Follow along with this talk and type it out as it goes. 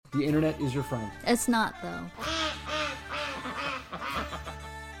The internet is your friend. It's not, though.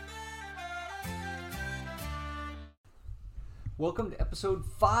 Welcome to episode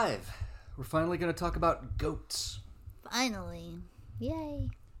 5. We're finally going to talk about goats. Finally. Yay.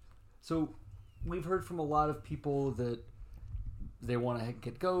 So, we've heard from a lot of people that they want to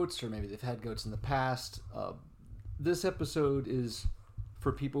get goats, or maybe they've had goats in the past. This episode is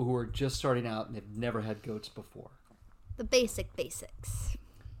for people who are just starting out and they've never had goats before. The basics.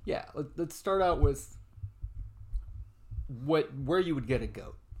 Yeah, let's start out with where you would get a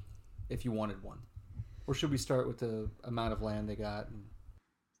goat if you wanted one. Or should we start with the amount of land they got?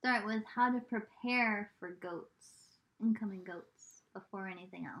 Start with how to prepare for goats, incoming goats, before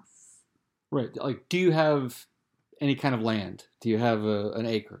anything else. Right. Like, do you have any kind of land? Do you have an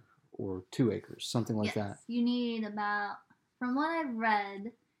acre or 2 acres, something like that? You need about, from what I've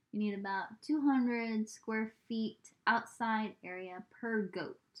read, you need about 200 square feet outside area per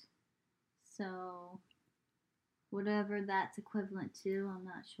goat. So, whatever that's equivalent to, I'm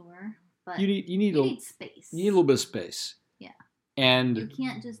not sure. But you need space. You need a little bit of space. Yeah. And you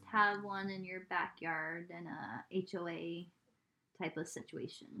can't just have one in your backyard in a HOA type of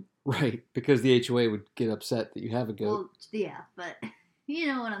situation. Right, because the HOA would get upset that you have a goat. Well, yeah, but you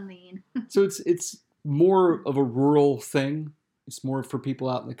know what I mean. So it's more of a rural thing. It's more for people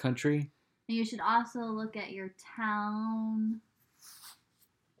out in the country. And you should also look at your town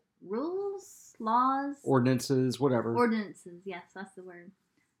rules, laws, ordinances, whatever. Ordinances, yes, that's the word.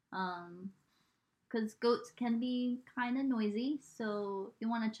 Because goats can be kind of noisy, so you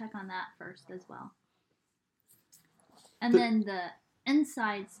want to check on that first as well. And then the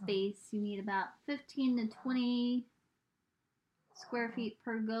inside space, you need about 15 to 20 square feet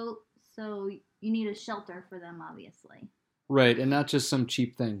per goat, so you need a shelter for them, obviously. Right, and not just some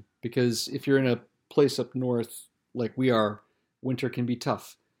cheap thing, because if you're in a place up north like we are, winter can be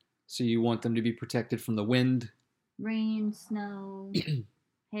tough. So you want them to be protected from the wind. Rain, snow,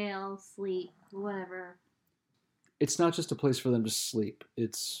 hail, sleet, whatever. It's not just a place for them to sleep.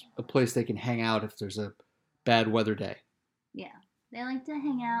 It's a place they can hang out if there's a bad weather day. Yeah. They like to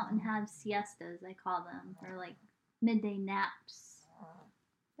hang out and have siestas, I call them. They're like midday naps.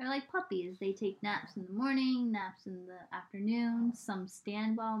 They're like puppies. They take naps in the morning, naps in the afternoon. Some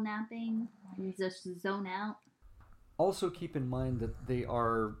stand while napping and just zone out. Also keep in mind that they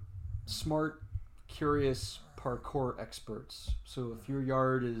are smart, curious parkour experts. So if your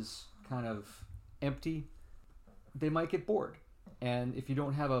yard is kind of empty, they might get bored. And if you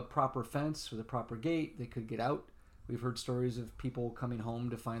don't have a proper fence with a proper gate, they could get out. We've heard stories of people coming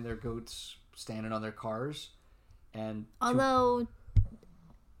home to find their goats standing on their cars. And although,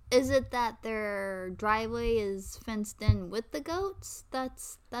 is it that their driveway is fenced in with the goats?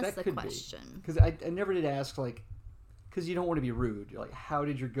 That's the question. Because I never did ask, like, because you don't want to be rude. You're like, how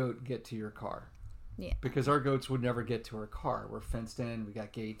did your goat get to your car? Yeah. Because our goats would never get to our car. We're fenced in. We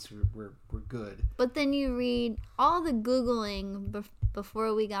got gates. We're good. But then you read all the Googling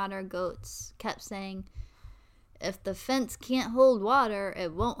before we got our goats kept saying, if the fence can't hold water,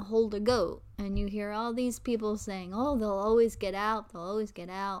 it won't hold a goat. And you hear all these people saying, oh, they'll always get out. They'll always get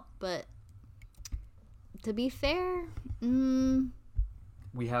out. But to be fair,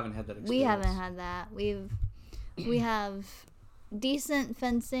 we haven't had that experience. We haven't had that. We have decent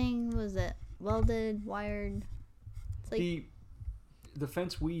fencing. Was it welded, wired? It's like the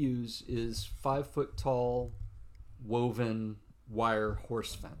fence we use is 5 foot tall, woven wire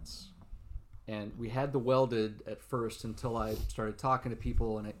horse fence. And we had the welded at first until I started talking to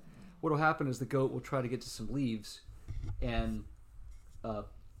people. And what will happen is the goat will try to get to some leaves and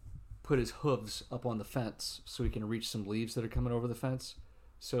put his hooves up on the fence so he can reach some leaves that are coming over the fence.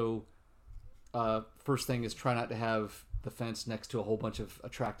 So first thing is try not to have the fence next to a whole bunch of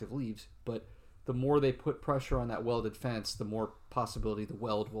attractive leaves. But the more they put pressure on that welded fence, the more possibility the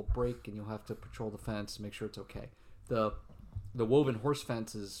weld will break and you'll have to patrol the fence and make sure it's okay. The woven horse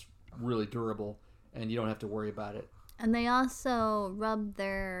fence is really durable and you don't have to worry about it. And they also rub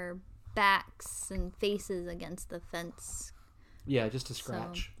their backs and faces against the fence. Yeah, just to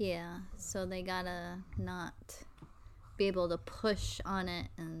scratch. So they gotta not be able to push on it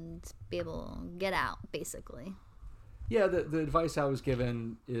and be able to get out, basically. Yeah, the advice I was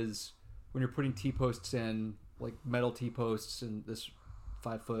given is when you're putting T-posts in, like metal T-posts in this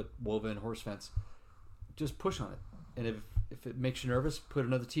 5 foot woven horse fence, just push on it. And if it makes you nervous, put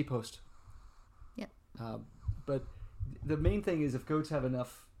another T-post. Yep. But the main thing is if goats have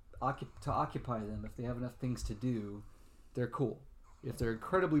enough to occupy them, if they have enough things to do, they're cool. If they're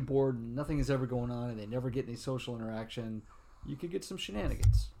incredibly bored and nothing is ever going on and they never get any social interaction, you could get some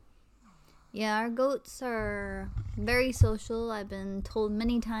shenanigans. Yeah, our goats are very social. I've been told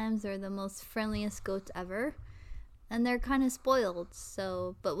many times they're the most friendliest goats ever. And they're kind of spoiled,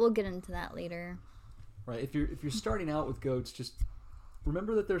 so but we'll get into that later. Right. If you're starting out with goats, just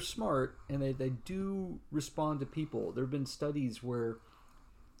remember that they're smart and they do respond to people. There have been studies where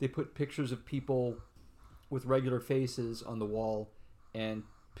they put pictures of people with regular faces on the wall and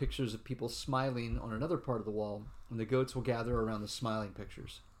pictures of people smiling on another part of the wall, and the goats will gather around the smiling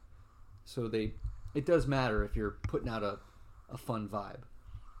pictures. So it does matter if you're putting out a fun vibe.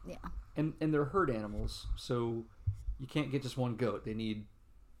 Yeah. And they're herd animals, so you can't get just one goat. They need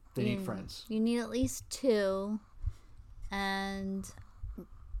friends. You need at least two, and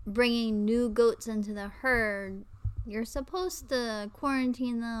bringing new goats into the herd, you're supposed to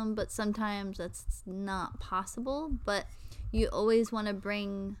quarantine them, but sometimes that's not possible. But you always want to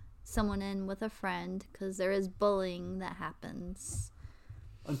bring someone in with a friend because there is bullying that happens.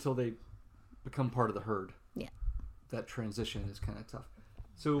 Until they become part of the herd. Yeah. That transition is kind of tough.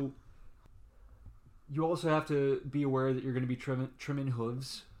 So you also have to be aware that you're going to be trimming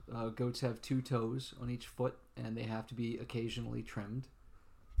hooves. Goats have 2 toes on each foot, and they have to be occasionally trimmed.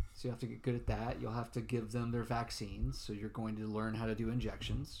 So you have to get good at that. You'll have to give them their vaccines, so you're going to learn how to do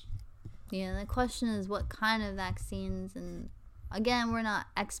injections. Yeah, the question is what kind of vaccines, and again, we're not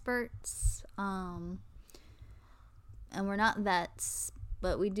experts, and we're not vets,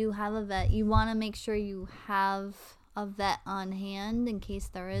 but we do have a vet. You want to make sure you have a vet on hand in case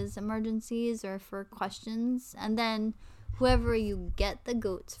there is emergencies or for questions. And then whoever you get the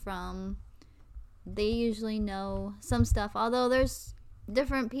goats from, they usually know some stuff, although there's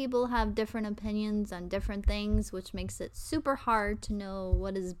different people have different opinions on different things, which makes it super hard to know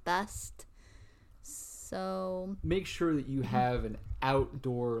what is best. So make sure that you have an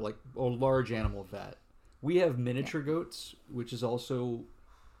outdoor, like a large animal vet. We have miniature goats, which is also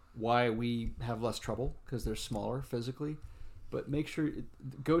why we have less trouble because they're smaller physically. But make sure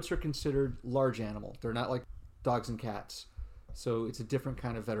goats are considered large animal. They're not like dogs and cats. So it's a different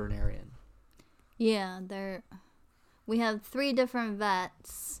kind of veterinarian. Yeah, we have 3 different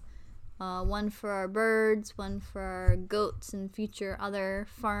vets. One for our birds, one for our goats and future other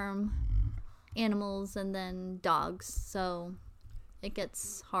farm animals, and then dogs. So it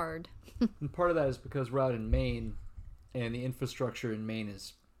gets hard. And part of that is because we're out in Maine and the infrastructure in Maine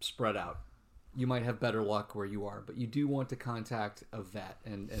is spread out. You might have better luck where you are, but you do want to contact a vet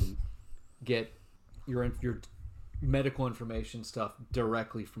and get your medical information stuff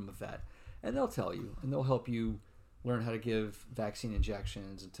directly from a vet. And they'll tell you, and they'll help you learn how to give vaccine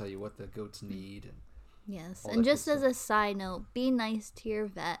injections and tell you what the goats need. And yes, and just as a side note, be nice to your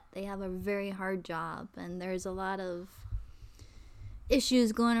vet. They have a very hard job, and there's a lot of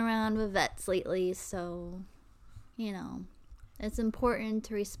issues going around with vets lately, so, it's important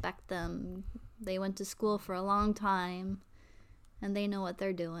to respect them. They went to school for a long time, and they know what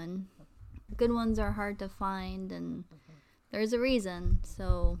they're doing. Good ones are hard to find, and there's a reason,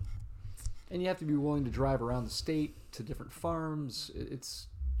 so... And you have to be willing to drive around the state to different farms. It's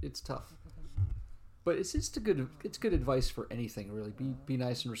tough. But it's good advice for anything, really. Be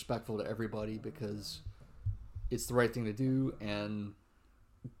nice and respectful to everybody because it's the right thing to do, and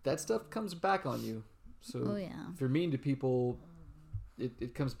that stuff comes back on you. So if you're mean to people,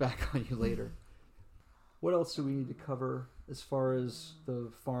 it comes back on you later. What else do we need to cover as far as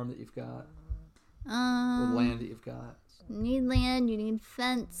the farm that you've got? Or land that you've got? You need land, you need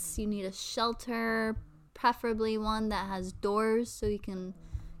fence, you need a shelter, preferably one that has doors so you can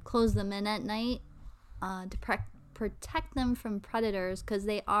close them in at night to protect them from predators because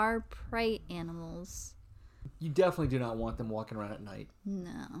they are prey animals. You definitely do not want them walking around at night.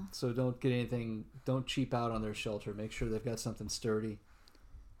 No. So don't cheap out on their shelter. Make sure they've got something sturdy.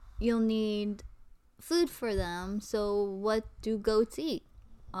 You'll need food for them. So what do goats eat?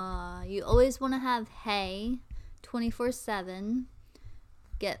 You always want to have hay 24/7.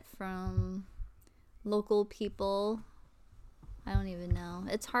 Get from local people. I don't even know.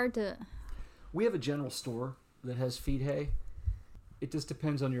 It's hard to... We have a general store that has feed hay. It just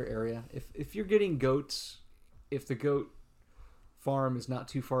depends on your area. If you're getting goats, if the goat farm is not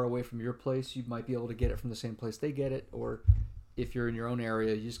too far away from your place, you might be able to get it from the same place they get it. Or if you're in your own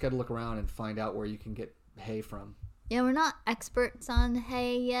area, you just got to look around and find out where you can get hay from. Yeah, we're not experts on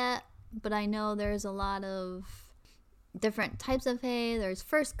hay yet, but I know there's a lot of different types of hay. There's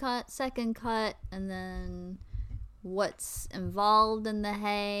first cut, second cut, and then what's involved in the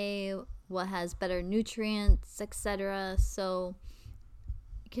hay, what has better nutrients, etc. So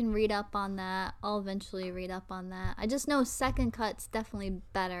you can read up on that. I'll eventually read up on that. I just know second cut's definitely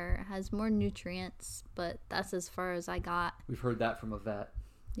better. It has more nutrients, but that's as far as I got. We've heard that from a vet.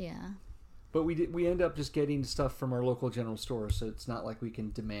 Yeah. But we end up just getting stuff from our local general store, so it's not like we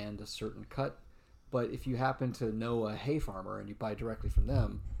can demand a certain cut. But if you happen to know a hay farmer and you buy directly from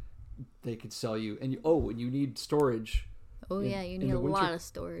them, they could sell you. And you need storage. Oh yeah, you need a lot of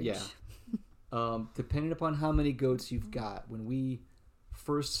storage. Yeah. Depending upon how many goats you've got. When we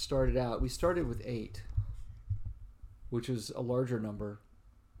first started out, we started with 8, which is a larger number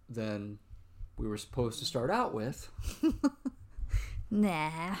than we were supposed to start out with.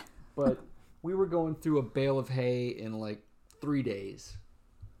 Nah. But we were going through a bale of hay in like 3 days.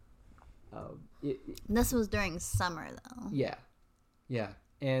 This was during summer, though. Yeah.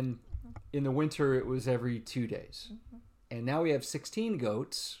 And in the winter, it was every 2 days. And now we have 16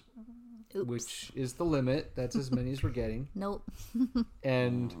 goats, Oops. which is the limit. That's as many as we're getting. Nope.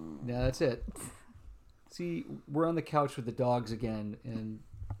 And now that's it. See, we're on the couch with the dogs again, and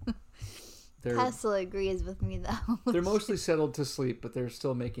Tesla agrees with me, though. They're mostly settled to sleep, but they're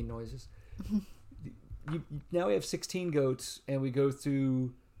still making noises. Now we have 16 goats, and we go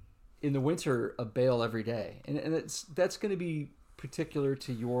through, in the winter, a bale every day. And that's going to be particular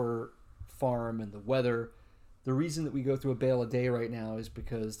to your farm and the weather. The reason that we go through a bale a day right now is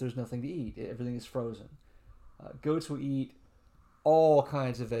because there's nothing to eat. Everything is frozen. Goats will eat all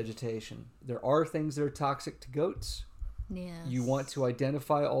kinds of vegetation. There are things that are toxic to goats. Yes. You want to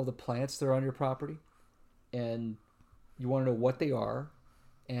identify all the plants that are on your property, and you want to know what they are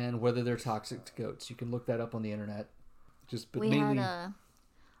and whether they're toxic to goats. You can look that up on the internet. We had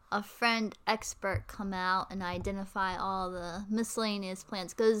a friend expert come out and identify all the miscellaneous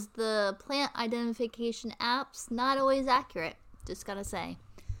plants, because the plant identification app's not always accurate, just gotta say.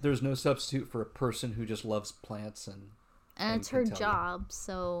 There's no substitute for a person who just loves plants and it's her job.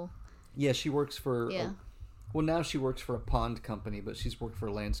 So yeah, she works for well, now she works for a pond company, but she's worked for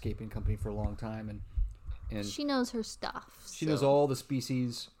a landscaping company for a long time, and she knows her stuff. She knows all the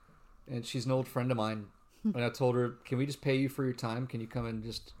species, and she's an old friend of mine. And I told her, can we just pay you for your time? Can you come and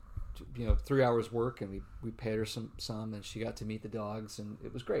just, 3 hours work? And we paid her some, and she got to meet the dogs, and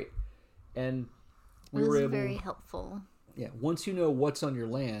it was great. And it was very helpful. Yeah, once you know what's on your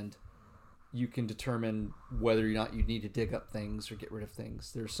land, you can determine whether or not you need to dig up things or get rid of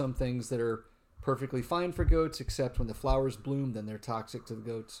things. There's some things that are perfectly fine for goats, except when the flowers bloom, then they're toxic to the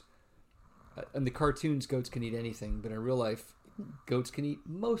goats. In the cartoons, goats can eat anything, but in real life, goats can eat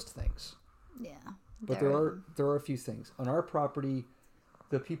most things. Yeah. But there are a few things. On our property,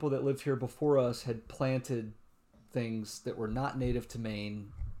 the people that lived here before us had planted things that were not native to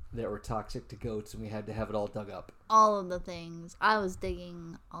Maine that were toxic to goats, and we had to have it all dug up. All of the things. I was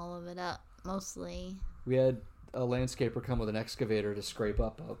digging all of it up, mostly. We had a landscaper come with an excavator to scrape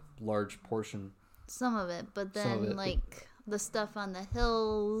up a large portion. Some of it, but then the stuff on the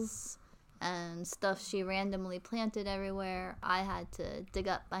hills and stuff she randomly planted everywhere, I had to dig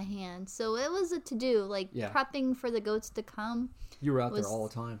up by hand. So it was a to-do, prepping for the goats to come. You were out there all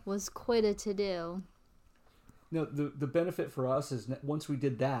the time. Was quite a to-do. No, the benefit for us is once we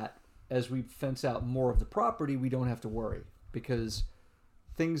did that, as we fence out more of the property, we don't have to worry, because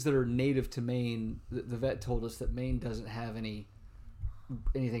things that are native to Maine, the vet told us that Maine doesn't have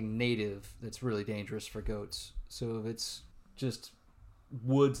anything native that's really dangerous for goats. So if it's just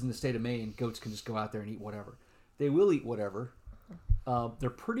woods in the state of Maine, goats can just go out there and eat whatever. They will eat whatever. They're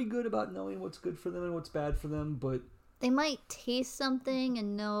pretty good about knowing what's good for them and what's bad for them, but they might taste something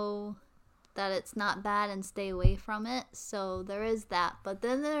and know that it's not bad and stay away from it. So there is that. But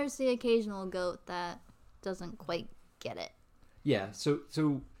then there's the occasional goat that doesn't quite get it. Yeah,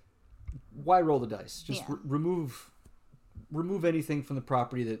 so why roll the dice? Just remove anything from the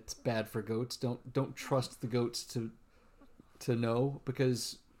property that's bad for goats. Don't trust the goats to know,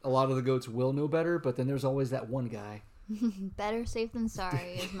 because a lot of the goats will know better, but then there's always that one guy. Better safe than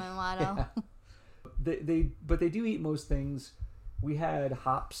sorry is my motto. Yeah. But they do eat most things. We had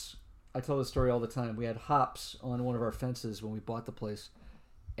hops. I tell this story all the time. We had hops on one of our fences when we bought the place,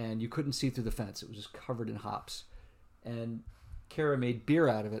 and you couldn't see through the fence. It was just covered in hops. And Kara made beer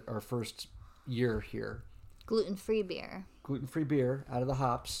out of it our first year here. Gluten-free beer. Gluten-free beer out of the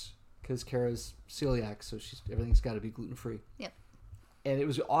hops, because Kara's celiac, so everything's got to be gluten-free. Yep. And it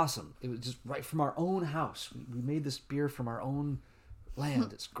was awesome. It was just right from our own house. We made this beer from our own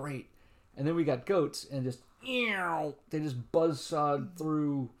land. It's great. And then we got goats, and they just buzzsawed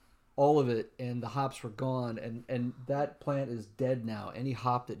through all of it, and the hops were gone, and that plant is dead now. Any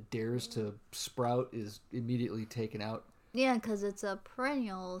hop that dares to sprout is immediately taken out. Yeah, because it's a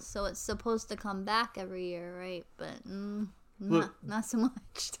perennial, so it's supposed to come back every year, right? But not so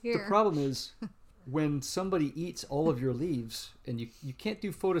much here. The problem is when somebody eats all of your leaves, and you can't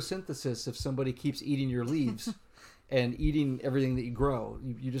do photosynthesis if somebody keeps eating your leaves and eating everything that you grow.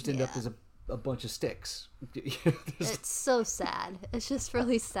 You just end up as a bunch of sticks. It's so sad. It's just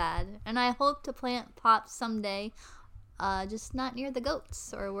really sad. And I hope to plant pops someday, just not near the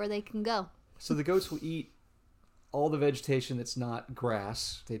goats or where they can go. So the goats will eat all the vegetation that's not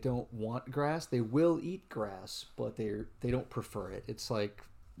grass. They don't want grass. They will eat grass, but they don't prefer it. It's like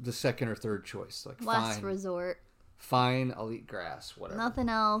the second or third choice. Like Last resort. Fine, I'll eat grass. Whatever. Nothing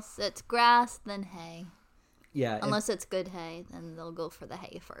else. It's grass, then hay. Yeah. Unless it's good hay, then they'll go for the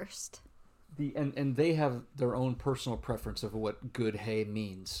hay first. And they have their own personal preference of what good hay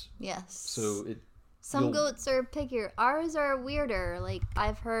means. Yes. So some goats are pickier. Ours are weirder. Like,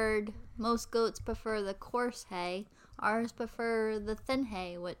 I've heard most goats prefer the coarse hay. Ours prefer the thin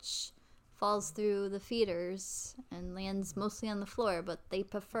hay, which falls through the feeders and lands mostly on the floor, but they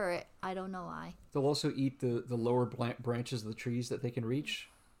prefer it. I don't know why. They'll also eat the lower branches of the trees that they can reach.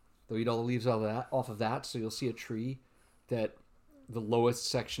 They'll eat all the leaves off of that, so you'll see a tree that the lowest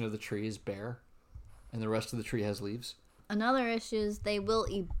section of the tree is bare, and the rest of the tree has leaves. Another issue is they will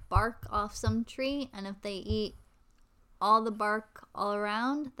eat bark off some tree, and if they eat all the bark all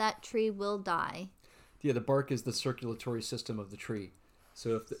around, that tree will die. Yeah, the bark is the circulatory system of the tree.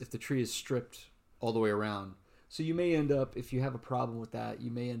 So if the tree is stripped all the way around, so you may end up, if you have a problem with that,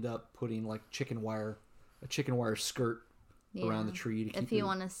 you may end up putting like a chicken wire skirt around the tree to keep if you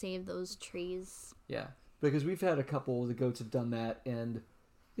want to save those trees. Yeah, because we've had a couple of the goats have done that, and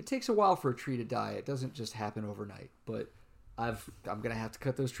it takes a while for a tree to die. It doesn't just happen overnight, but I'm gonna have to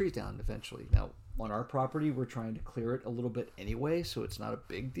cut those trees down eventually. Now on our property, we're trying to clear it a little bit anyway, so it's not a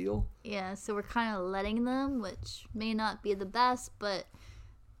big deal. Yeah, so we're kind of letting them, which may not be the best, but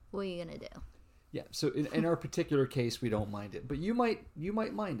what are you gonna do? Yeah, so in our particular case, we don't mind it, but you might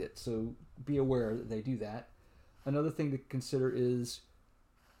mind it, so be aware that they do that. Another thing to consider is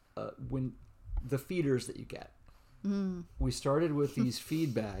when the feeders that you get. We started with these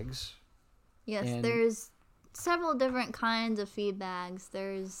feed bags. Yes, there's several different kinds of feed bags.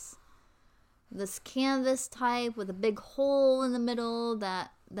 There's this canvas type with a big hole in the middle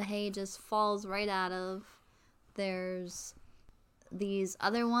that the hay just falls right out of. There's these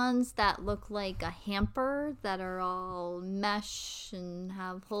other ones that look like a hamper that are all mesh and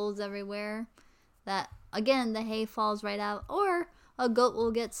have holes everywhere that, again, the hay falls right out, or a goat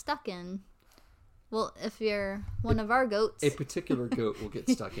will get stuck in. Well, if you're one of our goats, a particular goat will get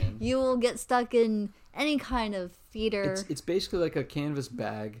stuck in. You will get stuck in any kind of feeder. It's basically like a canvas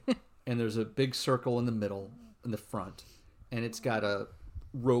bag, and there's a big circle in the middle, in the front, and it's got a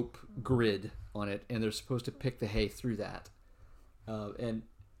rope grid on it, and they're supposed to pick the hay through that. And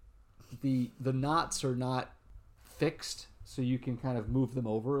the knots are not fixed, so you can kind of move them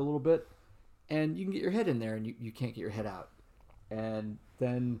over a little bit, and you can get your head in there, and you can't get your head out. And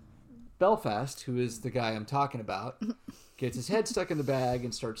then Belfast, who is the guy I'm talking about, gets his head stuck in the bag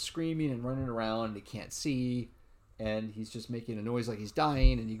and starts screaming and running around, and he can't see, and he's just making a noise like he's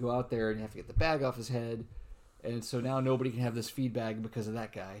dying, and you go out there and you have to get the bag off his head. And so now nobody can have this feed bag because of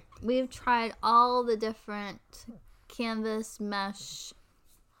that guy. We've tried all the different canvas, mesh,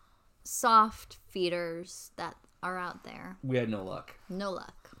 soft feeders that are out there. We had no luck. No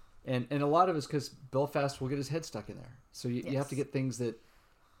luck. And a lot of it's because Belfast will get his head stuck in there. So you have to get things that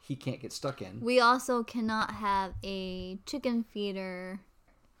he can't get stuck in. We also cannot have a chicken feeder,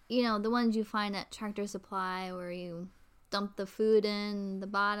 you know, the ones you find at Tractor Supply where you dump the food in the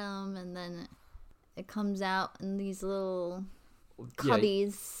bottom and then it comes out in these little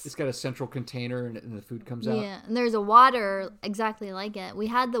cubbies. It's got a central container and the food comes out. Yeah, and there's a water exactly like it. We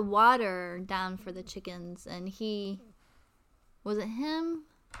had the water down for the chickens, and was it him?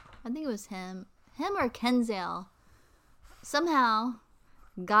 I think it was him or Kenzale somehow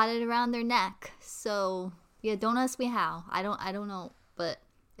got it around their neck. So yeah, don't ask me how. I don't know, but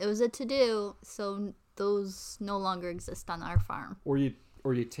it was a to-do. So those no longer exist on our farm. Or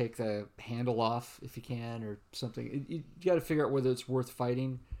you take the handle off if you can, or something. You got to figure out whether it's worth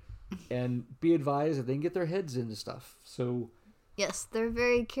fighting, and be advised that they can get their heads into stuff. So yes, they're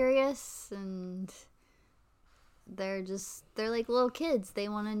very curious, and they're like little kids. They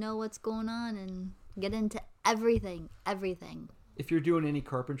want to know what's going on and get into everything. If you're doing any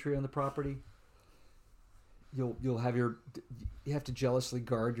carpentry on the property, you have to jealously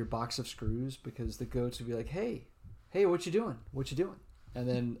guard your box of screws, because the goats will be like, hey, what you doing? And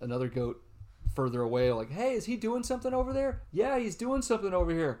then another goat further away, like, hey, is he doing something over there? Yeah, he's doing something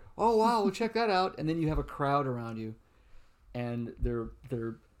over here. Oh, wow, well, check that out. And then you have a crowd around you, and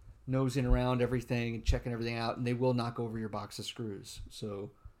they're nosing around everything and checking everything out, and they will knock over your box of screws.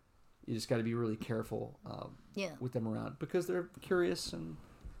 So you just got to be really careful with them around, because they're curious and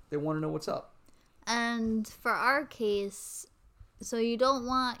they want to know what's up. And for our case, So you don't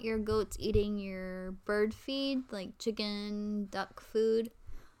want your goats eating your bird feed, like chicken, duck food.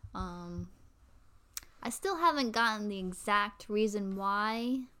 I still haven't gotten the exact reason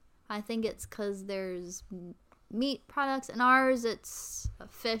why. I think it's because there's meat products. In ours, it's a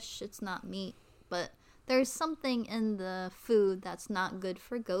fish. It's not meat. But there's something in the food that's not good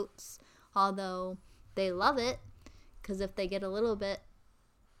for goats. Although they love it. Because if they get a little bit,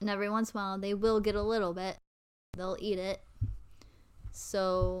 and every once in a while they will get a little bit, they'll eat it.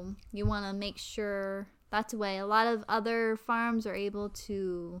 So you want to make sure that's a way. A lot of other farms are able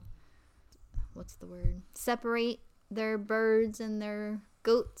to, separate their birds and their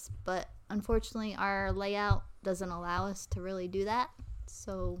goats, but unfortunately our layout doesn't allow us to really do that.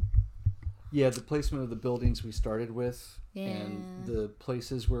 So yeah, the placement of the buildings we started with and the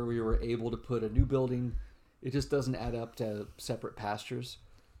places where we were able to put a new building, it just doesn't add up to separate pastures.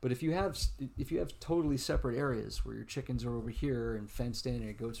 But if you have totally separate areas where your chickens are over here and fenced in and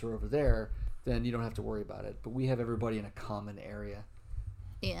your goats are over there, then you don't have to worry about it. But we have everybody in a common area.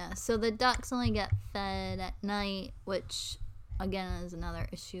 Yeah, so the ducks only get fed at night, which again is another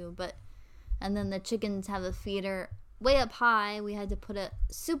issue. And then the chickens have a feeder way up high. We had to put it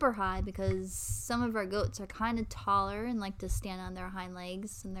super high because some of our goats are kind of taller and like to stand on their hind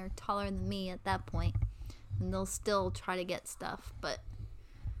legs, and they're taller than me at that point, and they'll still try to get stuff. But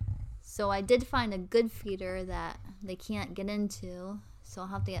so I did find a good feeder that they can't get into, so I'll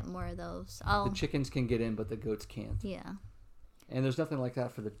have to get more of those. The chickens can get in, but the goats can't. Yeah. And there's nothing like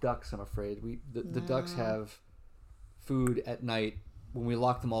that for the ducks, I'm afraid. The ducks have food at night. When we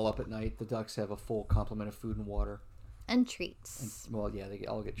lock them all up at night, the ducks have a full complement of food and water. And treats. They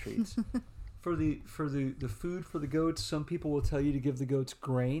all get treats. For the food for the goats, some people will tell you to give the goats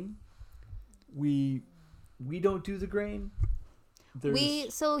grain. We don't do the grain.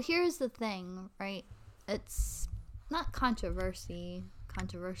 So here's the thing, right? It's not controversial,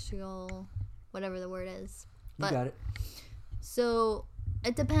 whatever the word is. But, you got it. So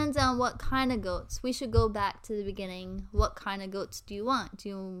it depends on what kind of goats. We should go back to the beginning. What kind of goats do you want? Do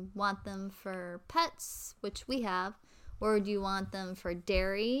you want them for pets, which we have, or do you want them for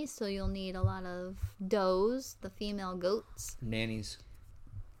dairy? So you'll need a lot of does, the female goats. Nannies.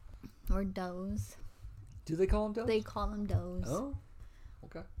 Or does. Do they call them does? They call them does. Oh,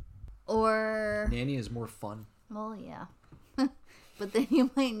 okay. Or nanny is more fun. Well, yeah. But then you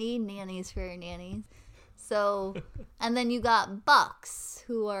might need nannies for your nannies. So, and then you got bucks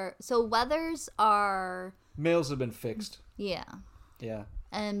wethers are... Males have been fixed. Yeah. Yeah.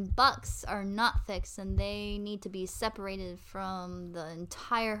 And bucks are not fixed, and they need to be separated from the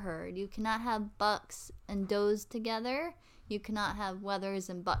entire herd. You cannot have bucks and does together. You cannot have wethers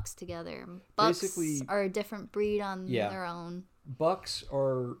and bucks together. Bucks basically are a different breed on their own. Bucks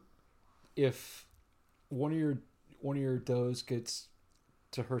are, if one of your does gets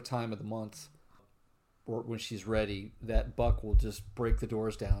to her time of the month, or when she's ready, that buck will just break the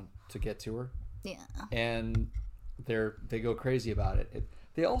doors down to get to her. Yeah. And they go crazy about it.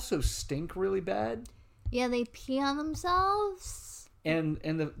 They also stink really bad. Yeah, they pee on themselves. And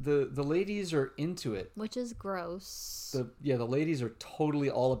the ladies are into it. Which is gross. The ladies are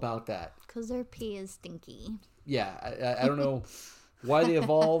totally all about that. Because their pee is stinky. Yeah, I don't know why they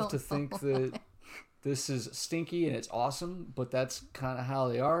evolved to think that this is stinky and it's awesome, but that's kind of how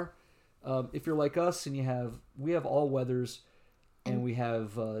they are. If you're like us and we have all wethers, and we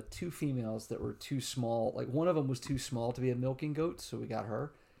have 2 females that were too small. Like one of them was too small to be a milking goat, so we got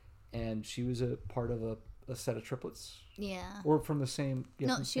her, and she was a part of a set of triplets. Yeah. Or from the same. Yeah,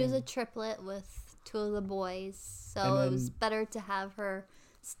 no, she was a triplet with 2 of the boys, so it was better to have her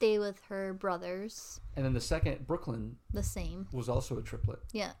stay with her brothers. And then the second, Brooklyn, the same, was also a triplet.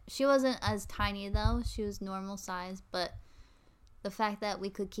 Yeah, she wasn't as tiny though. She was normal size, but the fact that we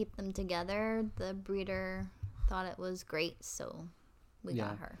could keep them together, the breeder thought it was great, so we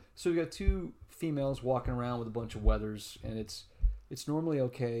got her. So we got 2 females walking around with a bunch of wethers, and it's normally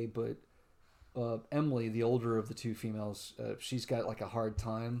okay, but Emily, the older of the 2 females, she's got like a hard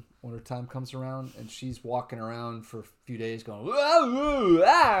time when her time comes around, and she's walking around for a few days going, "Whoa,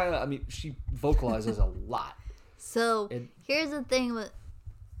 ah!" I mean, she vocalizes a lot. So here's the thing with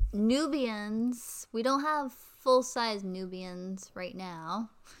Nubians. We don't have full-size Nubians right now.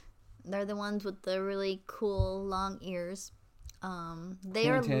 They're the ones with the really cool long ears. They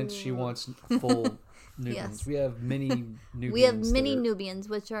are intense. She wants full Nubians. Yes. We have mini Nubians. We have mini Nubians,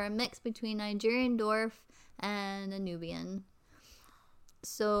 which are a mix between Nigerian dwarf and a Nubian.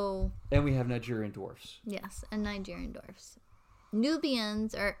 And we have Nigerian dwarfs. Yes, and Nigerian dwarfs.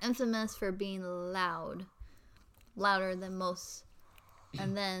 Nubians are infamous for being loud, louder than most.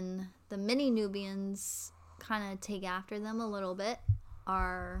 And then the mini Nubians kind of take after them a little bit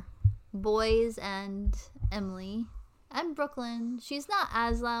are Boys and Emily and Brooklyn. She's not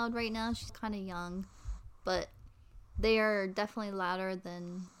as loud right now. She's kind of young, but they are definitely louder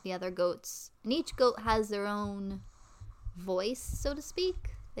than the other goats. And each goat has their own voice, so to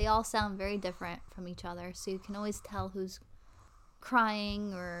speak. They all sound very different from each other, so you can always tell who's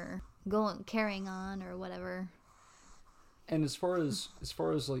crying or carrying on or whatever. And as far as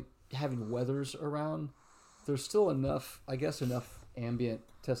like having wethers around, there's still enough ambient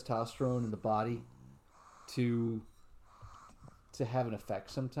testosterone in the body to have an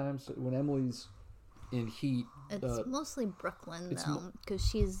effect sometimes. When Emily's in heat, it's mostly Brooklyn though, because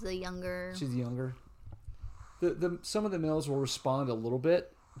she's the younger. She's younger. The some of the males will respond a little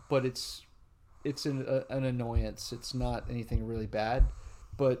bit, but it's an annoyance. It's not anything really bad,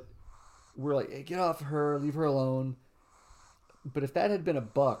 but we're like, hey, get off her, leave her alone. But if that had been a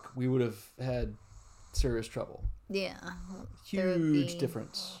buck, we would have had serious trouble. Yeah. Huge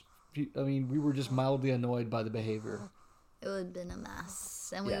difference. I mean, we were just mildly annoyed by the behavior. It would have been a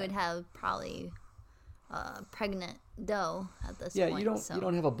mess. And we would have probably pregnant doe at this point. Yeah, you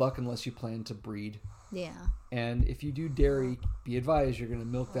don't have a buck unless you plan to breed. Yeah. And if you do dairy, be advised you're going to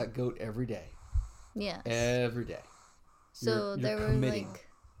milk that goat every day. Yes. Every day. So there were like,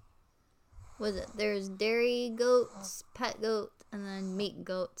 there's dairy goats, pet goat, and then meat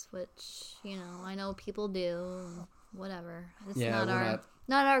goats, which, I know people do, whatever. It's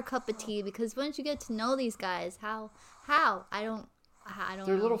not our cup of tea, because once you get to know these guys, how I don't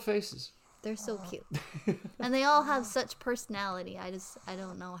Their know. little faces. They're so cute. And they all have such personality. I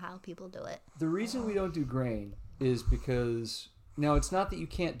don't know how people do it. The reason we don't do grain is because, now it's not that you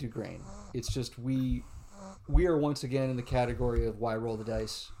can't do grain. It's just we are once again in the category of why roll the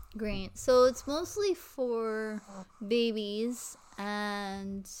dice. Grain. So it's mostly for babies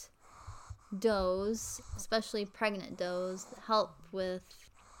and does, especially pregnant does, that help with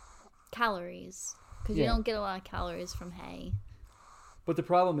calories. Because you don't get a lot of calories from hay. But the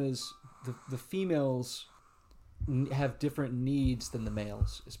problem is the females have different needs than the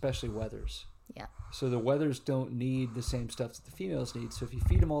males, especially wethers. Yeah. So the wethers don't need the same stuff that the females need. So if you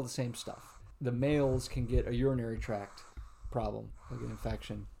feed them all the same stuff, the males can get a urinary tract problem, like an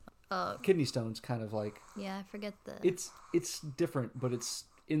infection. Kidney stones, kind of like. Yeah, I forget the. It's different, but it's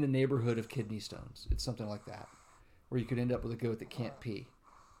in the neighborhood of kidney stones. It's something like that, where you could end up with a goat that can't pee,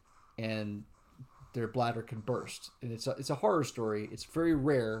 and their bladder can burst. And it's a horror story. It's very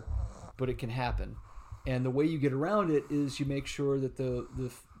rare, but it can happen. And the way you get around it is you make sure that the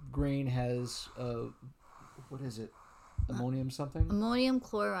grain has what is it? Ammonium something? Ammonium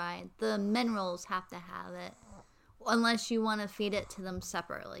chloride. The minerals have to have it, unless you want to feed it to them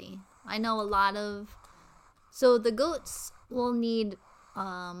separately. I know a lot of... So the goats will need,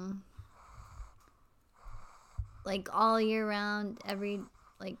 like all year round, every,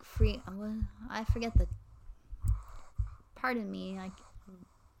 like free... I forget the... Pardon me.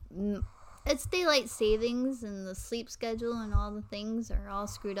 It's daylight savings, and the sleep schedule and all the things are all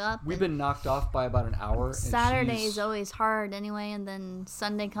screwed up. We've been knocked off by about an hour. Saturday is always hard anyway, and then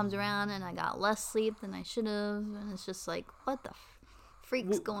Sunday comes around and I got less sleep than I should have, and it's just like, what the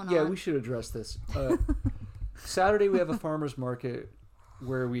freak's going on? Yeah, we should address this. Saturday we have a farmer's market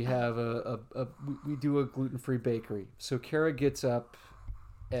where we have we do a gluten-free bakery. So Kara gets up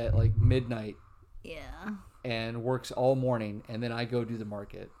at like midnight. Yeah. And works all morning, and then I go do the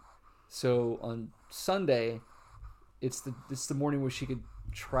market. So on Sunday, it's the morning where she could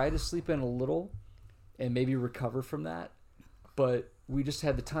try to sleep in a little and maybe recover from that. But we just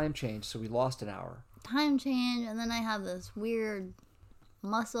had the time change, so we lost an hour. Time change, and then I have this weird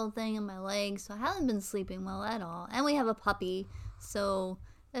muscle thing in my legs, so I haven't been sleeping well at all. And we have a puppy, so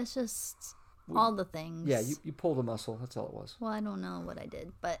it's just all the things. Yeah, you pulled a muscle. That's all it was. Well, I don't know what I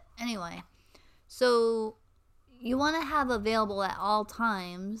did, but anyway. So you want to have available at all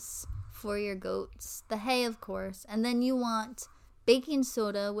times for your goats the hay, of course, and then you want baking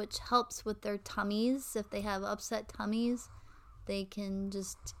soda, which helps with their tummies. If they have upset tummies, they can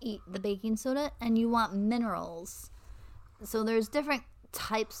just eat the baking soda. And you want minerals. So there's different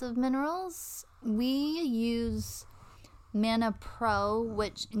types of minerals. We use Mana Pro,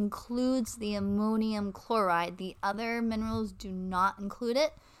 which includes the ammonium chloride. The other minerals do not include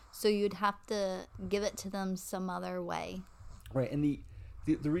it, so you'd have to give it to them some other way. Right, and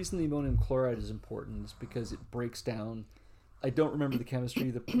the reason the ammonium chloride is important is because it breaks down. I don't remember the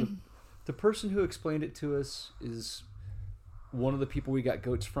chemistry. The person who explained it to us is one of the people we got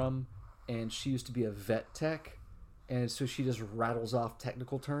goats from, and she used to be a vet tech, and so she just rattles off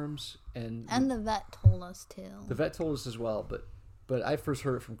technical terms. And the vet told us too. The vet told us as well, but I first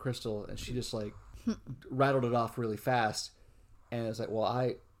heard it from Crystal, and she just like rattled it off really fast. And I was like, well,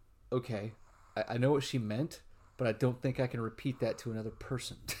 I know what she meant, but I don't think I can repeat that to another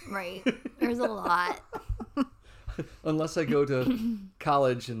person. Right. There's a lot. Unless I go to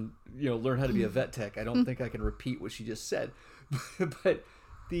college and learn how to be a vet tech, I don't think I can repeat what she just said. But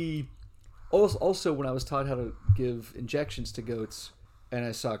also when I was taught how to give injections to goats, and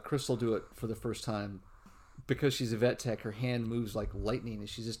I saw Crystal do it for the first time, because she's a vet tech, her hand moves like lightning,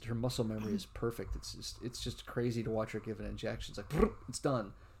 and her muscle memory is perfect. It's just crazy to watch her give an injection. It's like it's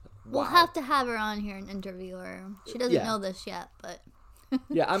done. Wow. We'll have to have her on here and interview her. She doesn't know this yet, but.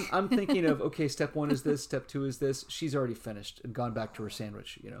 Yeah, I'm thinking of, okay, step 1 is this, step 2 is this. She's already finished and gone back to her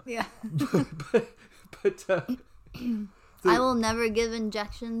sandwich, Yeah. but I will never give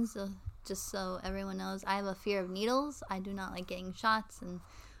injections, just so everyone knows. I have a fear of needles. I do not like getting shots, and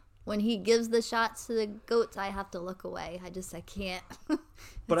when he gives the shots to the goats, I have to look away. I can't.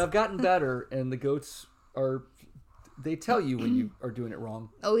 But I've gotten better, and the goats they tell you when you are doing it wrong.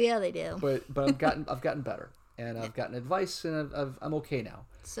 Oh yeah, they do. But I've gotten better. And I've gotten advice, and I'm okay now.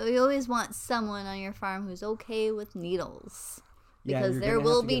 So you always want someone on your farm who's okay with needles. Because there there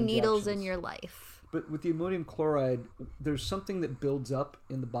will be needles in your life. But with the ammonium chloride, there's something that builds up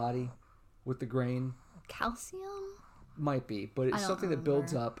in the body with the grain. Calcium? Might be, but it's something that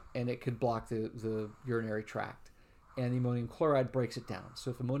builds up, and it could block the urinary tract. And the ammonium chloride breaks it down.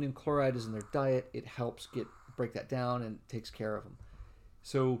 So if ammonium chloride is in their diet, it helps break that down and takes care of them.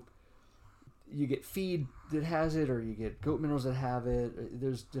 So you get feed that has it, or you get goat minerals that have it.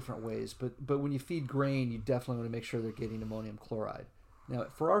 There's different ways, but when you feed grain, you definitely want to make sure they're getting ammonium chloride. Now,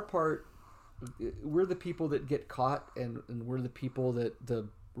 for our part, we're the people that get caught, and we're the people that the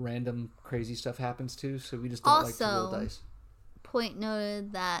random crazy stuff happens to, so we just don't like to roll dice. Point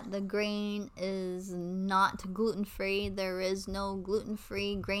noted that the grain is not gluten-free. There is no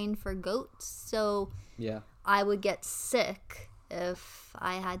gluten-free grain for goats, so yeah, I would get sick if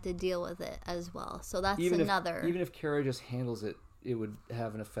I had to deal with it as well. So that's even another. Even if Kara just handles it, it would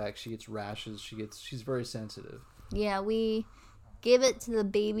have an effect. She gets rashes. She's very sensitive. Yeah, we gave it to the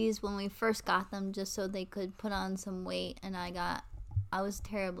babies when we first got them, just so they could put on some weight, and I was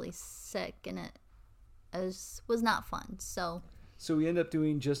terribly sick, and it was not fun. So we end up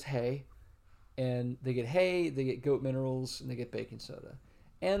doing just hay, and they get hay, they get goat minerals, and they get baking soda,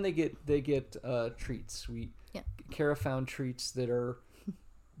 and they get treats. Kara found treats that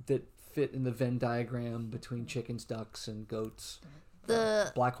fit in the Venn diagram between chickens, ducks, and goats.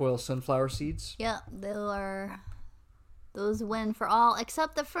 The black oil sunflower seeds. Yeah, those win for all,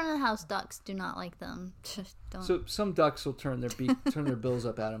 except the front of the house ducks do not like them. Don't. So some ducks will turn their bills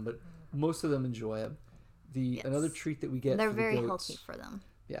up at them, but most of them enjoy them. Another treat that we get. They're for very the goats, healthy for them.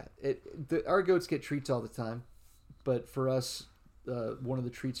 Yeah, our goats get treats all the time, but for us, one of the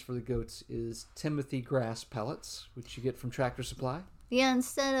treats for the goats is Timothy grass pellets, which you get from Tractor Supply. Yeah,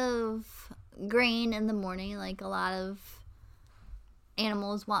 instead of grain in the morning, like a lot of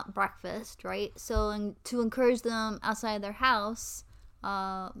animals want breakfast, right? So to encourage them outside their house,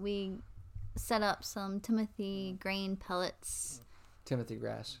 we set up some Timothy grain pellets. Timothy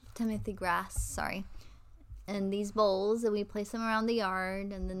grass, sorry. In these bowls, and we place them around the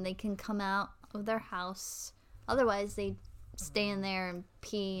yard, and then they can come out of their house. Otherwise, they stay in there and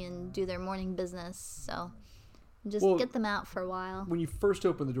pee and do their morning business. So just get them out for a while. When you first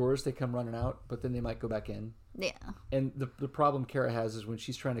open the doors, they come running out, but then they might go back in. Yeah. And the problem Kara has is when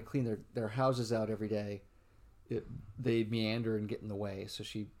she's trying to clean their houses out every day, they meander and get in the way. So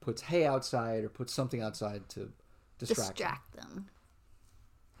she puts hay outside or puts something outside to distract them.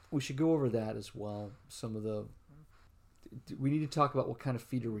 We should go over that as well. We need to talk about what kind of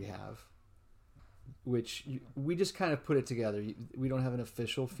feeder we have, which we just kind of put it together. We don't have an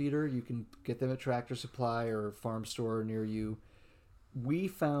official feeder. You can get them at Tractor Supply or farm store near you. We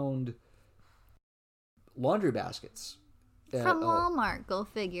found laundry baskets from Walmart. Go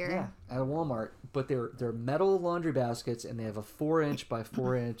figure. Yeah, at Walmart, but they're metal laundry baskets, and they have a 4-inch by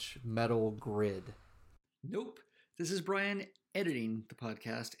 4-inch metal grid. Nope. This is Brian editing the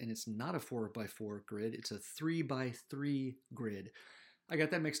podcast, and it's not a 4x4 grid. It's a 3x3 grid. I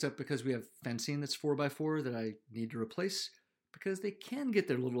got that mixed up because we have fencing that's 4x4 that I need to replace, because they can get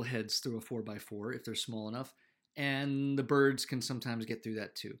their little heads through a 4x4 if they're small enough, and the birds can sometimes get through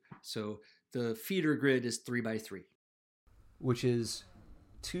that too. So the feeder grid is 3x3, which is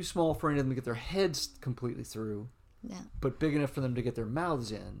too small for any of them to get their heads completely through, but big enough for them to get their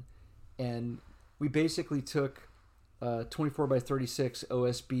mouths in. And we basically took 24x36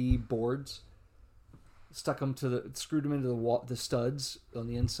 OSB boards, screwed them into the studs on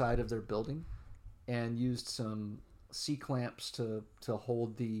the inside of their building, and used some C-clamps to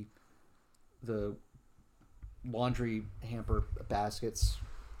hold the the laundry hamper baskets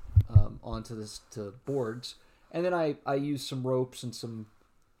onto to boards, and then I use some ropes and some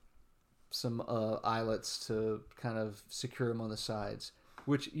eyelets to kind of secure them on the sides,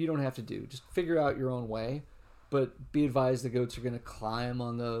 which you don't have to do. Just figure out your own way, but be advised the goats are going to climb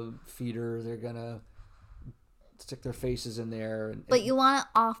on the feeder. They're going to stick their faces in there. But you want it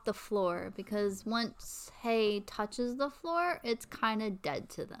off the floor, because once hay touches the floor, it's kind of dead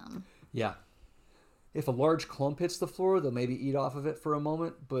to them. Yeah. If a large clump hits the floor, they'll maybe eat off of it for a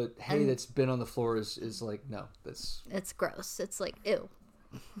moment, but hay that's been on the floor is like, no, that's... It's gross. It's like, ew.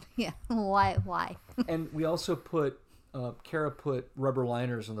 Yeah, why? And we also Kara put rubber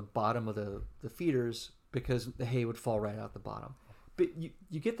liners on the bottom of the feeders because the hay would fall right out the bottom. But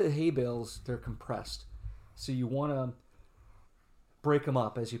you get the hay bales, they're compressed. So you want to break them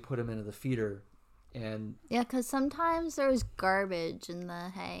up as you put them into the feeder. And yeah, because sometimes there's garbage in the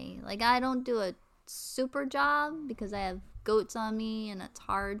hay. Like, I don't do a super job because I have goats on me and it's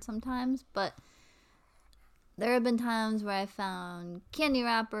hard sometimes, but there have been times where I found candy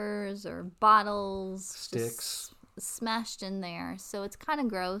wrappers or bottles, sticks smashed in there. So it's kind of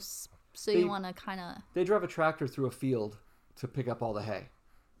gross. So you want to kind of... They drive a tractor through a field to pick up all the hay.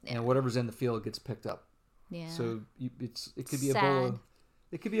 Yeah. And whatever's in the field gets picked up. Yeah. So it could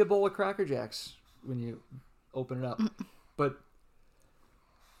be a bowl of Cracker Jacks when you open it up. But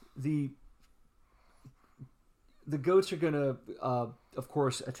the goats are going to, of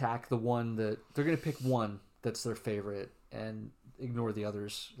course, attack the one that... They're going to pick one that's their favorite and ignore the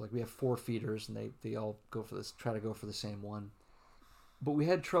others. Like, we have 4 feeders, and they all try to go for the same one. But we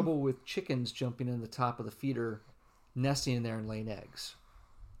had trouble with chickens jumping in the top of the feeder, nesting in there and laying eggs.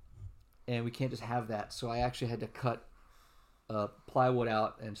 And we can't just have that. So I actually had to cut plywood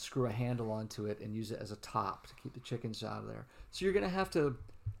out and screw a handle onto it and use it as a top to keep the chickens out of there. So you're going to have to,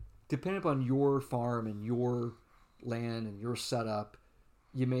 depending upon your farm and your land and your setup,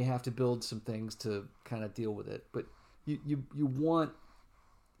 you may have to build some things to kind of deal with it. But you want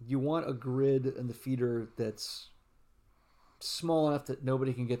a grid in the feeder that's small enough that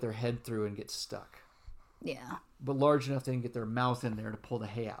nobody can get their head through and get stuck. Yeah. But large enough they can get their mouth in there to pull the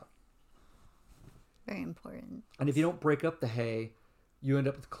hay out. Very important. And if you don't break up the hay, you end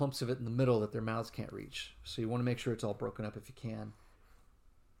up with clumps of it in the middle that their mouths can't reach. So you want to make sure it's all broken up if you can.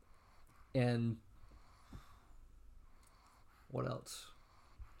 And what else?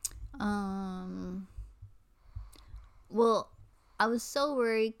 Well, I was so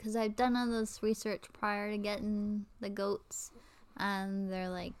worried because I've done all this research prior to getting the goats, and they're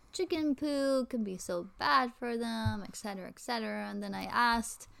like, chicken poo can be so bad for them, etc., etc. And then I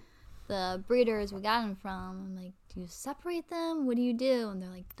asked the breeders we got them from, I'm like, do you separate them? What do you do? And they're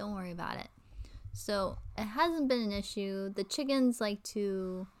like, don't worry about it. So it hasn't been an issue. The chickens like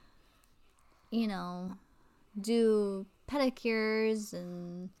to, do pedicures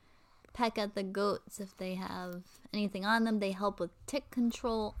and peck at the goats if they have anything on them. They help with tick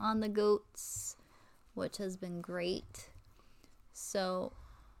control on the goats, which has been great. So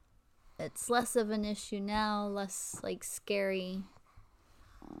it's less of an issue now, less like scary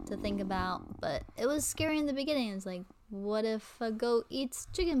to think about. But it was scary in the beginning. It's like, what if a goat eats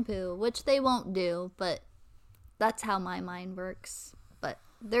chicken poo? Which they won't do, but that's how my mind works. But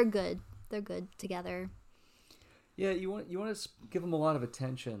they're good. They're good together. Yeah, you want to give them a lot of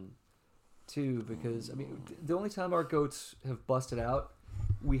attention too, because the only time our goats have busted out,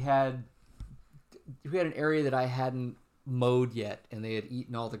 we had an area that I hadn't mowed yet, and they had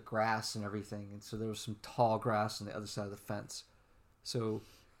eaten all the grass and everything, and so there was some tall grass on the other side of the fence. So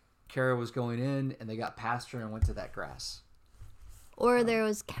Kara was going in, and they got past her and went to that grass. Or there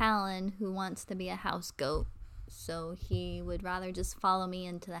was Callan, who wants to be a house goat, so he would rather just follow me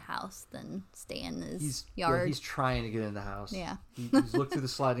into the house than stay in his yard. Yeah, he's trying to get in the house. Yeah. He's looked through the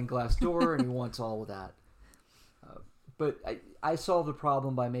sliding glass door, and he wants all of that. But I solved the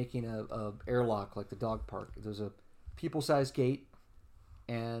problem by making a airlock like the dog park. There's a people-sized gate,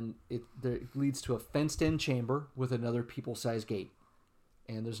 and it leads to a fenced-in chamber with another people-sized gate.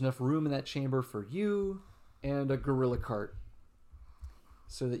 And there's enough room in that chamber for you and a gorilla cart,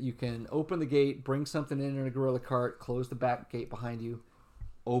 so that you can open the gate, bring something in a gorilla cart, close the back gate behind you,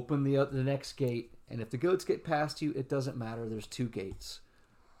 open the next gate, and if the goats get past you, it doesn't matter. There's 2 gates.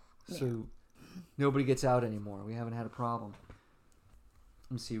 So nobody gets out anymore. We haven't had a problem.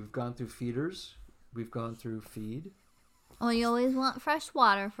 Let me see. We've gone through feeders. We've gone through feed. Well, you always want fresh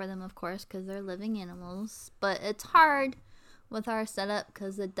water for them, of course, because they're living animals. But it's hard with our setup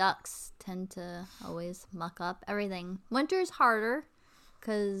because the ducks tend to always muck up everything. Winter's harder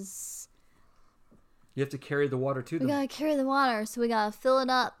because You have to carry the water to We them. gotta carry the water, so we gotta fill it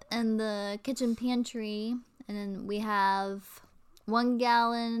up in the kitchen pantry, and then we have 1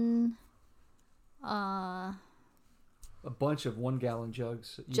 gallon A bunch of 1-gallon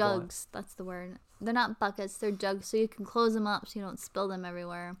jugs. That you jugs. That's the word. They're not buckets, they're jugs, so you can close them up so you don't spill them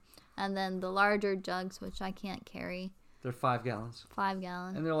everywhere. And then the larger jugs, which I can't carry, bought. They're 5 gallons. 5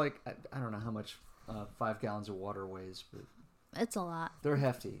 gallon. And they're like, I don't know how much 5 gallons of water weighs, but It's a lot. they're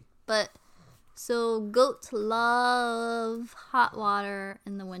hefty. But so goats love hot water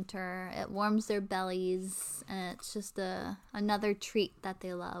in the winter. It warms their bellies, and it's just another treat that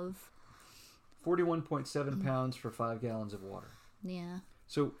they love. 41.7 pounds for 5 gallons of water. Yeah.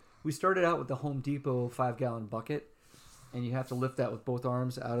 So we started out with the Home Depot 5-gallon bucket, and you have to lift that with both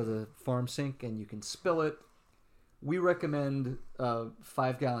arms out of the farm sink, and you can spill it. We recommend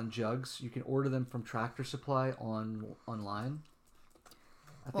 5-gallon jugs. You can order them from Tractor Supply online.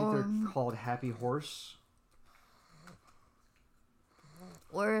 I think they're called Happy Horse.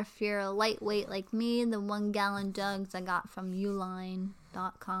 Or if you're a lightweight like me, the 1 gallon jugs I got from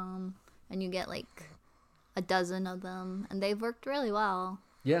uline.com, and you get like a dozen of them, and they've worked really well.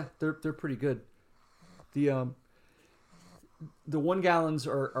 Yeah, they're pretty good. The 1 gallons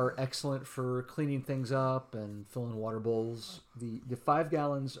are excellent for cleaning things up and filling water bowls. The 5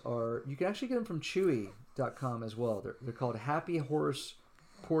 gallons are, you can actually get them from Chewy.com as well. They're called Happy Horse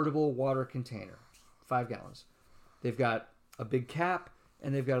Portable Water Container, 5 gallons. They've got a big cap,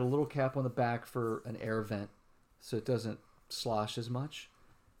 and they've got a little cap on the back for an air vent, so it doesn't slosh as much.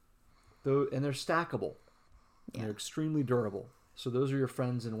 And they're stackable. Yeah. They're extremely durable. So those are your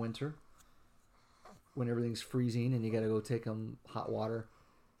friends in winter, when everything's freezing and you got to go take them hot water.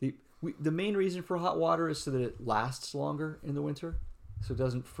 The main reason for hot water is so that it lasts longer in the winter, so it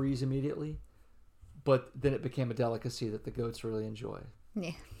doesn't freeze immediately. But then it became a delicacy that the goats really enjoy.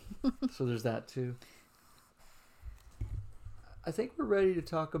 Yeah. So there's that too. I think we're ready to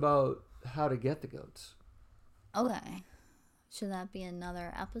talk about how to get the goats. Okay. Should that be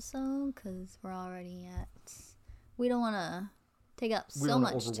another episode? Because we're already at... We don't want to take up We so don't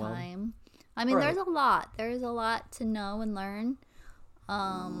wanna much overwhelm. time. I mean, Right. there's a lot. There's a lot to know and learn.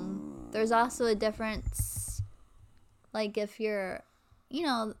 There's also a difference, like if you're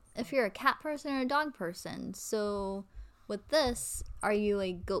a cat person or a dog person. So with this, are you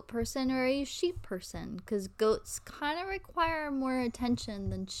a goat person or a sheep person? Because goats kind of require more attention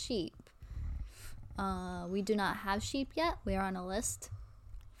than sheep. We do not have sheep yet. We are on a list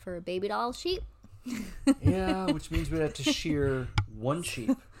for baby doll sheep. Yeah, which means we'd have to shear one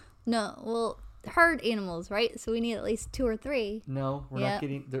sheep. No, well, herd animals, right? So we need at least 2 or 3. No, we're Yeah. not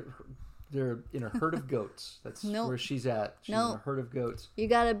getting... They're in a herd of goats. That's Nope. where she's at. She's in Nope. a herd of goats. You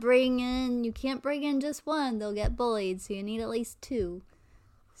can't bring in just one. They'll get bullied, so you need at least 2.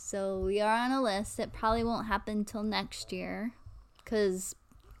 So we are on a list. It probably won't happen till next year. Because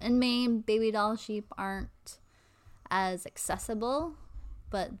in Maine, baby doll sheep aren't as accessible.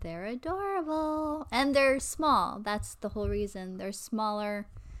 But they're adorable. And they're small. That's the whole reason. They're smaller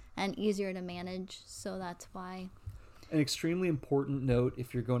and easier to manage. So that's why. An extremely important note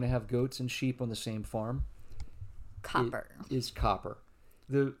if you're going to have goats and sheep on the same farm Copper. is copper.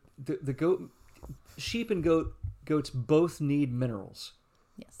 The sheep and goats both need minerals,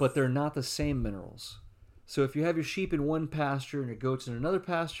 Yes. but they're not the same minerals. So if you have your sheep in one pasture and your goats in another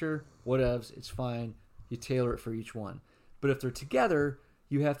pasture, whatevs, it's fine. You tailor it for each one. But if they're together,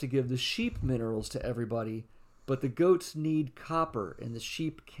 you have to give the sheep minerals to everybody, but the goats need copper, and the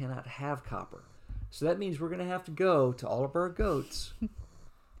sheep cannot have copper. So that means we're going to have to go to all of our goats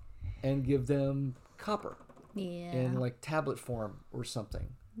and give them copper Yeah. in like tablet form or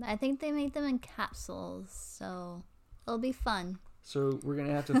something. I think they make them in capsules, so it'll be fun. So we're going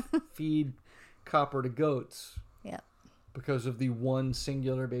to have to feed copper to goats Yep. because of the one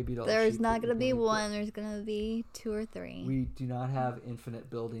singular baby doll. There's sheep not that going to be we're gonna one. There's going to be 2 or 3. We do not have infinite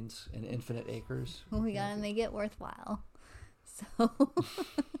buildings and infinite acres. We got to make it worthwhile. So,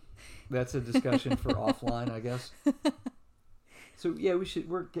 That's a discussion for offline, I guess. So yeah,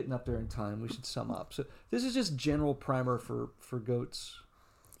 we're getting up there in time. We should sum up. So this is just general primer for goats.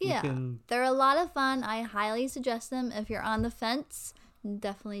 yeah. can- They're a lot of fun. I highly suggest them. If you're on the fence,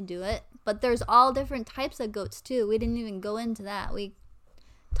 definitely do it. But there's all different types of goats, too. We didn't even go into that. We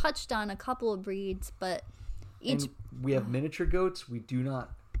touched on a couple of breeds, but each... And we have miniature goats. We do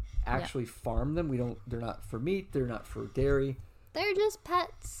not actually farm them. They're not for meat. They're not for dairy. They're just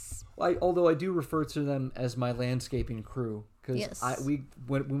pets. Although I do refer to them as my landscaping crew because Yes.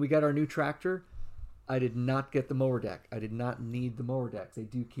 when we got our new tractor, I did not get the mower deck. I did not need the mower deck. They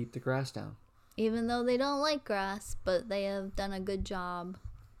do keep the grass down. Even though they don't like grass, but they have done a good job.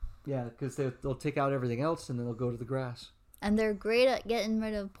 Yeah, because they'll take out everything else and then they'll go to the grass. And they're great at getting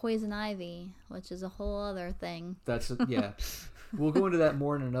rid of poison ivy, which is a whole other thing. Yeah. We'll go into that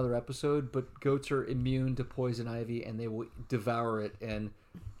more in another episode, but goats are immune to poison ivy and they will devour it. And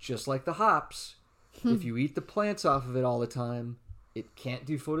just like the hops, if you eat the plants off of it all the time, it can't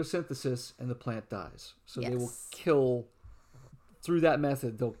do photosynthesis and the plant dies. So they will kill, through that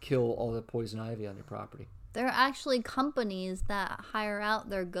method, they'll kill all the poison ivy on your property. There are actually companies that hire out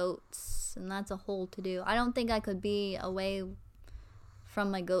their goats, and that's a whole to-do. I don't think I could be away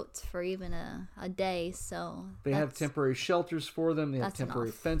from my goats for even a day, so... They have temporary shelters for them. They have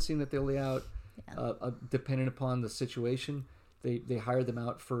temporary fencing that they lay out. Yeah. Depending upon the situation, they hire them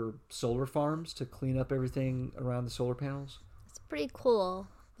out for solar farms to clean up everything around the solar panels. It's pretty cool,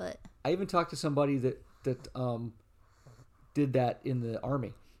 but... I even talked to somebody that did that in the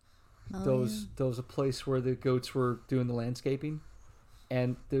Army. There was a place where the goats were doing the landscaping,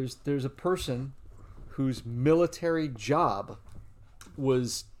 and there's a person whose military job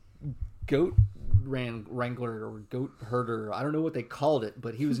was goat wrangler or goat herder. I don't know what they called it,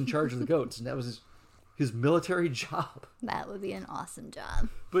 but he was in charge of the goats, and that was his military job. That would be an awesome job.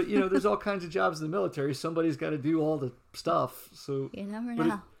 But there's all kinds of jobs in the military. Somebody's got to do all the stuff. So you never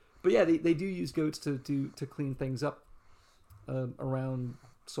know. But yeah, they do use goats to clean things up around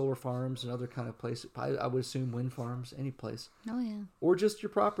solar farms and other kind of places. I would assume wind farms, any place. Oh yeah. Or just your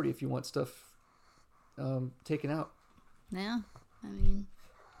property if you want stuff taken out. Yeah, I mean.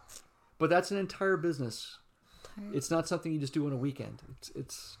 But that's an entire business. It's not something you just do on a weekend.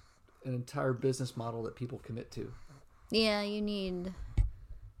 It's an entire business model that people commit to. Yeah, you need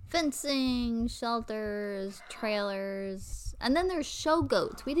fencing, shelters, trailers, and then there's show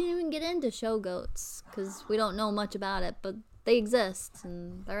goats. We didn't even get into show goats because we don't know much about it, but they exist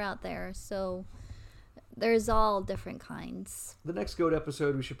and they're out there. So there's all different kinds. The next goat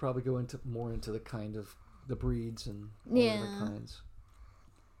episode, we should probably go more into the kind of the breeds and all the other kinds.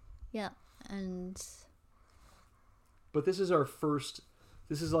 Yeah, and but this is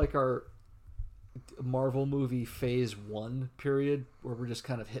like our Marvel movie phase 1 period where we're just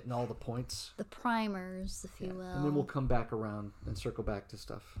kind of hitting all the points. The primers, if you will. And then we'll come back around and circle back to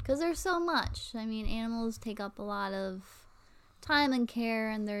stuff. Because there's so much. I mean, animals take up a lot of time and care,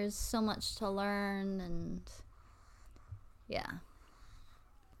 and there's so much to learn, and yeah.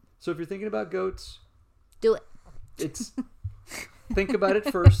 So if you're thinking about goats, do it. Think about it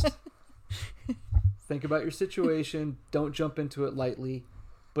first. Think about your situation. Don't jump into it lightly.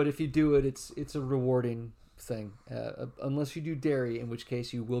 But if you do it, it's a rewarding thing. Unless you do dairy, in which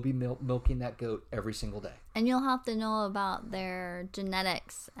case you will be milking that goat every single day. And you'll have to know about their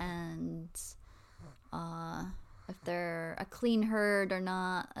genetics and if they're a clean herd or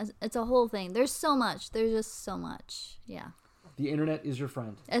not. It's a whole thing. There's so much. There's just so much. Yeah. The internet is your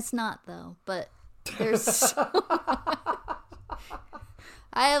friend. It's not, though. But there's so much.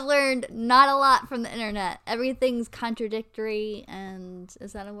 I have learned not a lot from the internet. Everything's contradictory and...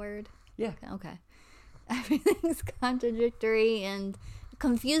 Is that a word? Yeah. Okay. Everything's contradictory and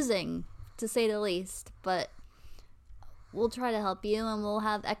confusing, to say the least. But we'll try to help you, and we'll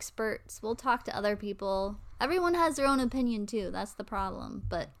have experts. We'll talk to other people. Everyone has their own opinion, too. That's the problem.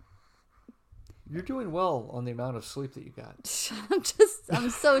 But... You're doing well on the amount of sleep that you got. I'm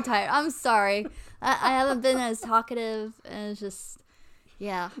so tired. I'm sorry. I haven't been as talkative, and it's just...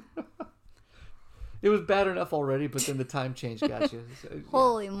 Yeah. It was bad enough already, but then the time change got you. So, yeah.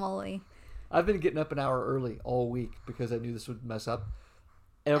 Holy moly. I've been getting up an hour early all week because I knew this would mess up.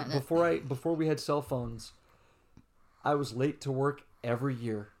 Before we had cell phones, I was late to work every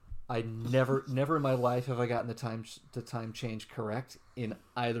year. I never in my life have I gotten the time change correct in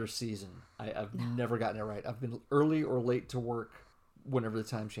either season. I've never gotten it right. I've been early or late to work whenever the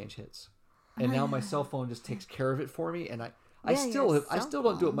time change hits. And now my cell phone just takes care of it for me, and I still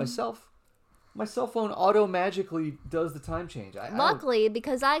don't do it myself. My cell phone auto magically does the time change. Luckily,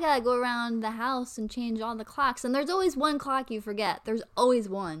 because I gotta go around the house and change all the clocks, and there's always one clock you forget. There's always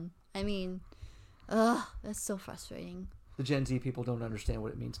one. I mean, that's so frustrating. The Gen Z people don't understand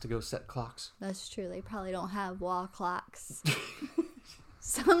what it means to go set clocks. That's true. They probably don't have wall clocks.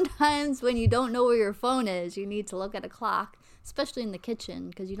 Sometimes when you don't know where your phone is, you need to look at a clock, especially in the kitchen,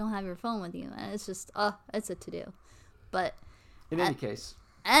 because you don't have your phone with you, and it's just it's a to-do. But in any case,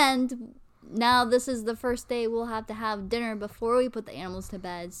 and now this is the first day we'll have to have dinner before we put the animals to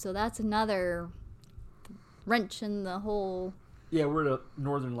bed, so that's another wrench in the whole... Yeah, we're at a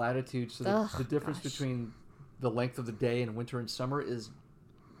northern latitude, so the difference between the length of the day in winter and summer is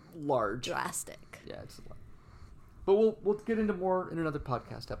large. Drastic. Yeah, it's a lot. But we'll get into more in another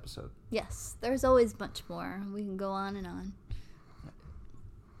podcast episode. Yes, there's always much more. We can go on and on.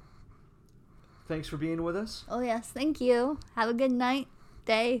 thanks for being with us. Oh, yes. Thank you. Have a good night,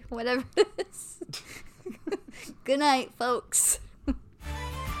 day, whatever it is. Good night, folks.